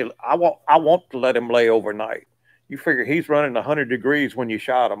 I mean, I want to let him lay overnight. You figure he's running 100 degrees when you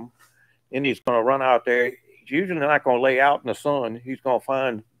shot him, and he's going to run out there. He's usually not going to lay out in the sun. He's going to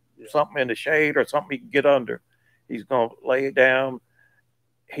find something in the shade or something he can get under. He's going to lay it down.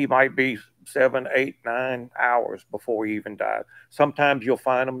 He might be 7, 8, 9 hours before he even dies. Sometimes you'll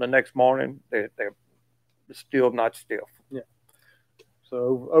find them the next morning. They're still not stiff. Yeah.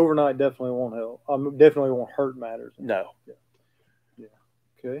 So overnight definitely won't help. Definitely won't hurt matters. No. Yeah.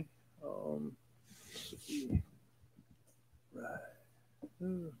 Okay. Let's see. Right.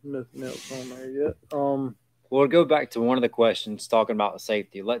 Nothing else on there yet. Well, we'll go back to one of the questions talking about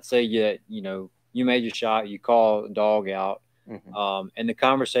safety. Let's say you made your shot, you call a dog out, and the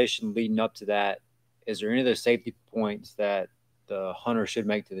conversation leading up to that, is there any other safety points that the hunter should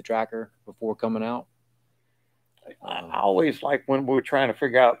make to the tracker before coming out? I always like when we're trying to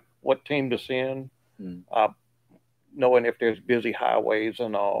figure out what team to send, knowing if there's busy highways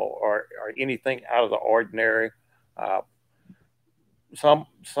and all, or anything out of the ordinary. Some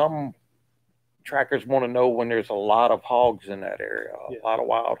trackers want to know when there's a lot of hogs in that area, a lot of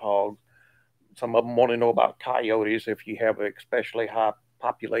wild hogs. Some of them want to know about coyotes if you have an especially high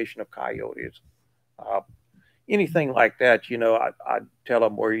population of coyotes. Anything like that, you know, I tell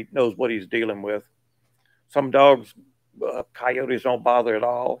him where he knows what he's dealing with. Some dogs, coyotes don't bother at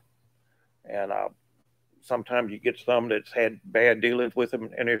all. And sometimes you get some that's had bad dealings with them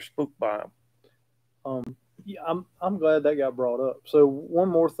and they're spooked by them. Yeah, I'm glad that got brought up. So one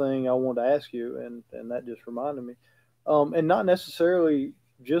more thing I wanted to ask you, and that just reminded me, and not necessarily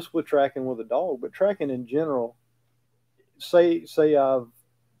just with tracking with a dog, but tracking in general. Say I've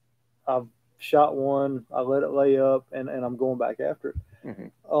shot one, I let it lay up, and I'm going back after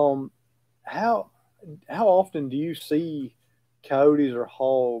it. How often do you see coyotes or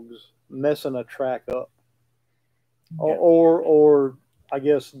hogs messing a track up, or I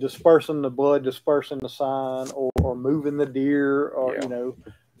guess dispersing the blood, dispersing the sign, or moving the deer, or you know,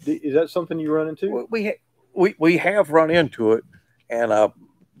 is that something you run into? We have run into it, and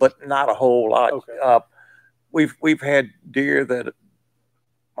but not a whole lot. Okay. We've had deer that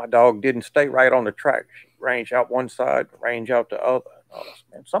my dog didn't stay right on the track. She ranged out one side, range out the other.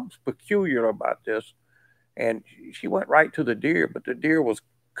 And something's peculiar about this. And she went right to the deer, but the deer was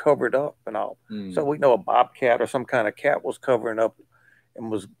covered up and all. So we know a bobcat or some kind of cat was covering up and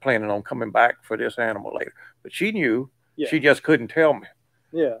was planning on coming back for this animal later. But she knew. She just couldn't tell me.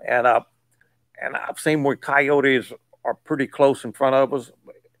 Yeah. And I've seen where coyotes are pretty close in front of us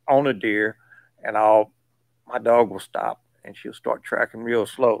on a deer, and my dog will stop and she'll start tracking real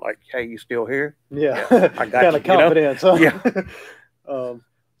slow, like, "Hey, you still here?" Yeah. I got kind of confidence. You know? Yeah.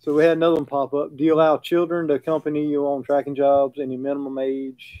 So we had another one pop up. Do you allow children to accompany you on tracking jobs? Any minimum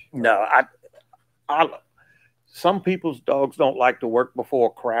age? No, some people's dogs don't like to work before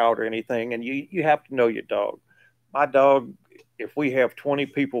a crowd or anything, and you have to know your dog. My dog, if we have 20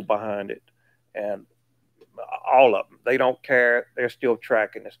 people behind it, and all of them, they don't care. They're still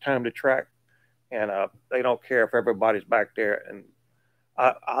tracking. It's time to track, and they don't care if everybody's back there. And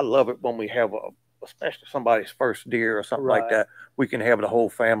I love it when we have especially somebody's first deer or something like that. We can have the whole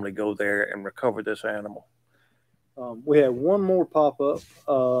family go there and recover this animal. We had one more pop up,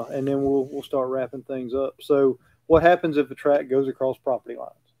 and then we'll start wrapping things up. So, what happens if a track goes across property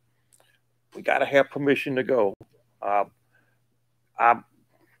lines? We got to have permission to go. I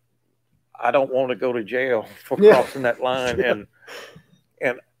don't want to go to jail for crossing that line,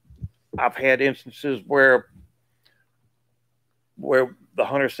 and I've had instances where the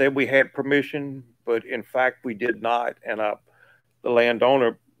hunter said we had permission, but in fact we did not, and the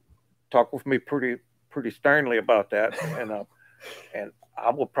landowner talked with me pretty sternly about that, and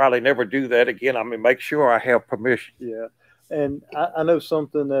I will probably never do that again. I mean, make sure I have permission. Yeah, and I know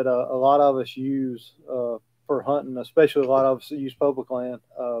something that a lot of us use for hunting, especially a lot of us use public land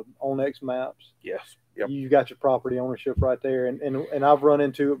on X maps. Yes. Yep. You got your property ownership right there, and I've run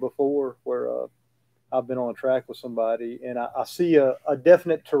into it before where I've been on a track with somebody and I see a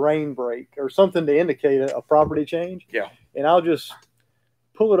definite terrain break or something to indicate a property change. Yeah, and I'll just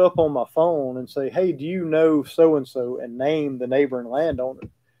pull it up on my phone and say, hey, do you know so and so, and name the neighboring landowner.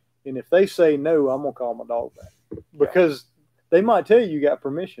 And if they say no, I'm gonna call my dog back, because they might tell you got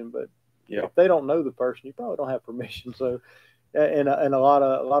permission, but if they don't know the person, you probably don't have permission. So. And a lot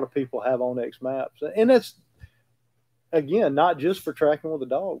of people have on X maps, and that's again not just for tracking with a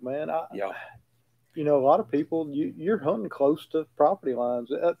dog, man. You know, a lot of people you're hunting close to property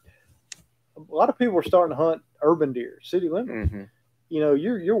lines. A lot of people are starting to hunt urban deer, city limits. Mm-hmm. You know,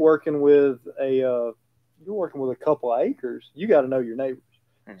 you're working with a couple of acres. You got to know your neighbors,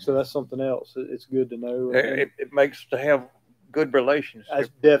 so that's something else. It's good to know. It makes to have good relationship. That's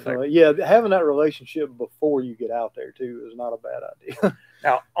definitely, having that relationship before you get out there too is not a bad idea.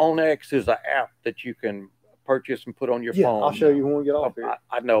 Now, OnX is an app that you can purchase and put on your phone. I'll show you when we get off here.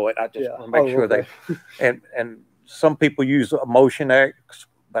 I know it. I just want to make sure they and some people use Emotion X,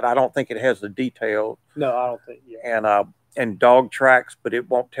 but I don't think it has the detail. No, I don't think. And dog tracks, but it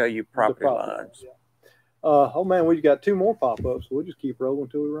won't tell you property lines. Oh man, we've got two more pop-ups. We'll just keep rolling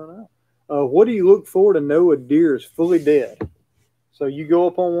until we run out. What do you look for to know a deer is fully dead? So you go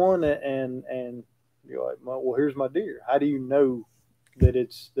up on one and you're like, well, here's my deer. How do you know that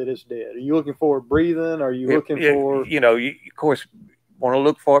it's dead? Are you looking for it breathing? Are you looking for? You know, you of course want to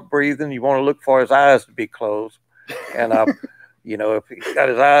look for it breathing. You want to look for his eyes to be closed, and you know, if he's got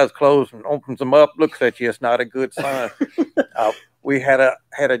his eyes closed and opens them up, looks at you, it's not a good sign. We had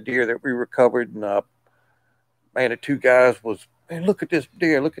a deer that we recovered, and man, the two guys was, man, look at this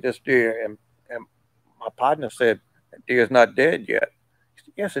deer, and my partner said, that deer's not dead yet. He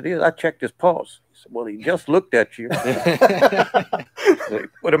said, yes, it is. I checked his pulse. He said, well, he just looked at you. So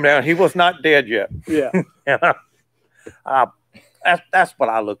put him down. He was not dead yet. Yeah. That's what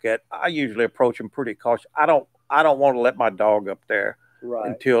I look at. I usually approach him pretty cautious. I don't want to let my dog up there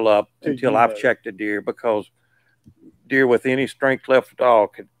until I've checked the deer, because deer with any strength left at all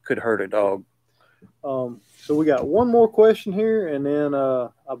could hurt a dog. So we got one more question here, and then I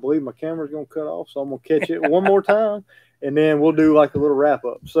believe my camera's going to cut off, so I'm going to catch it one more time, and then we'll do like a little wrap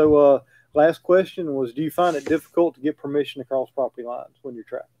up. So last question was, do you find it difficult to get permission across property lines when you're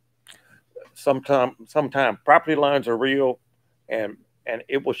tracking? Sometimes property lines are real, and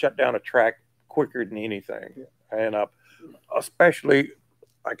it will shut down a track quicker than anything. Yeah. And especially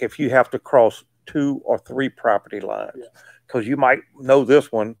like if you have to cross 2 or 3 property lines, because you might know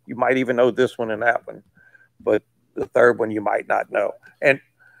this one, you might even know this one and that one, but the third one you might not know. And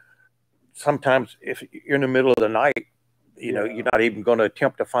sometimes if you're in the middle of the night, you know, you're not even going to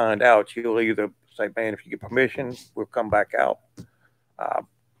attempt to find out. You'll either say, man, if you get permission, we'll come back out.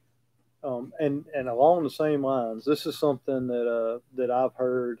 And along the same lines, this is something that I've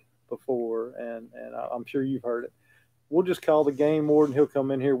heard before, and I'm sure you've heard it. We'll just call the game warden. He'll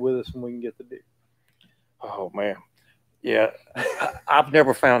come in here with us, and we can get the deer. Oh man, yeah, I've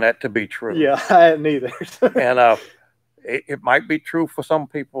never found that to be true. Yeah, I hadn't either. And it might be true for some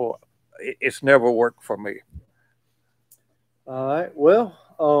people. It's never worked for me. All right. Well,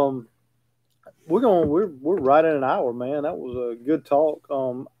 we're right at an hour, man. That was a good talk.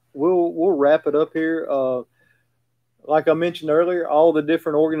 We'll wrap it up here. Like I mentioned earlier, all the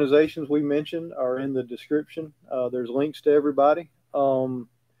different organizations we mentioned are in the description. There's links to everybody.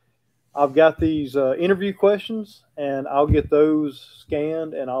 I've got these interview questions, and I'll get those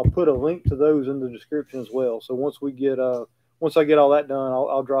scanned, and I'll put a link to those in the description as well. So once I get all that done,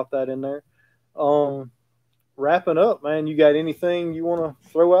 I'll drop that in there. Wrapping up, man, you got anything you want to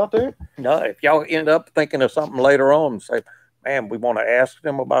throw out there? No, if y'all end up thinking of something later on and say, man, we want to ask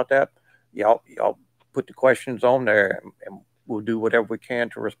them about that, y'all put the questions on there, and we'll do whatever we can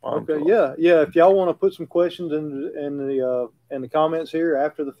to respond. Okay, to them. yeah. If y'all want to put some questions in the comments here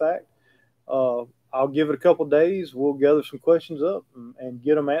after the fact, I'll give it a couple days. We'll gather some questions up and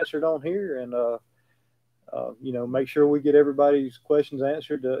get them answered on here, and make sure we get everybody's questions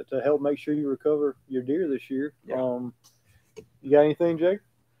answered to help make sure you recover your deer this year. Yeah. You got anything, Jake?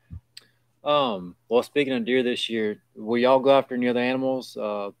 Well, speaking of deer this year, will y'all go after any other animals,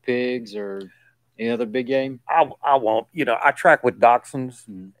 pigs or any other big game? I won't. I track with dachshunds,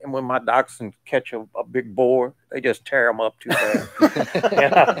 and when my dachshunds catch a big boar, they just tear them up too bad.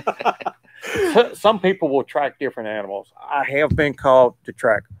 Some people will track different animals. I have been called to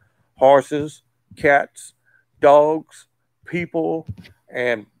track horses, cats, dogs, people,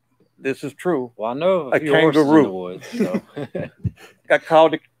 and this is true. Well, I know of a few kangaroo. horses in the woods. So. Got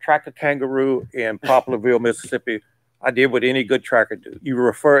called to track a kangaroo in Poplarville, Mississippi. I did what any good tracker do. You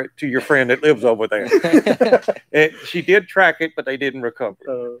refer it to your friend that lives over there. She did track it, but they didn't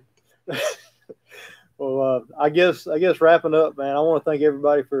recover. Well, I guess wrapping up, man. I want to thank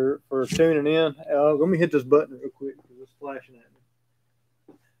everybody for tuning in. Let me hit this button real quick because it's flashing at me.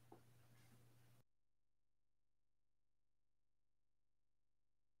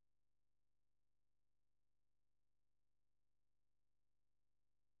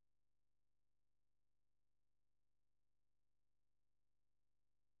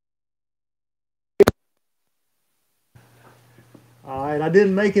 All right, I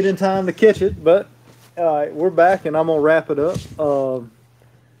didn't make it in time to catch it, but all right, we're back, and I'm gonna wrap it up.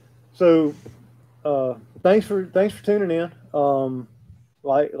 Thanks for tuning in.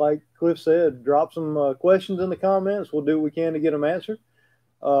 Like Cliff said, drop some questions in the comments. We'll do what we can to get them answered.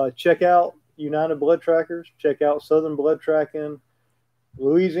 Check out United Blood Trackers. Check out Southern Blood Tracking,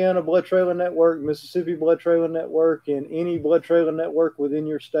 Louisiana Blood Trailing Network, Mississippi Blood Trailing Network, and any blood trailing network within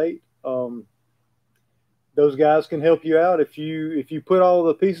your state. Those guys can help you out. If you put all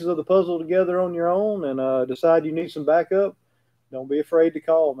the pieces of the puzzle together on your own and decide you need some backup, don't be afraid to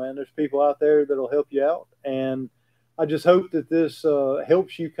call, man. There's people out there that'll help you out. And I just hope that this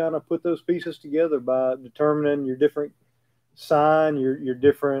helps you kind of put those pieces together by determining your different sign, your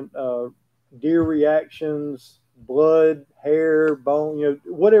different deer reactions, blood, hair, bone,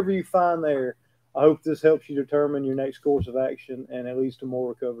 whatever you find there. I hope this helps you determine your next course of action and at least a more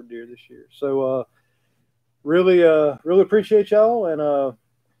recovered deer this year. So, really appreciate y'all, and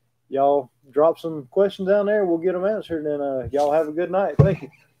y'all drop some questions down there. We'll get them answered, and y'all have a good night. Thank you.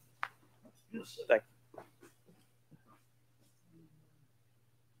 Thank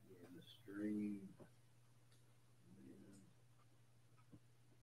you.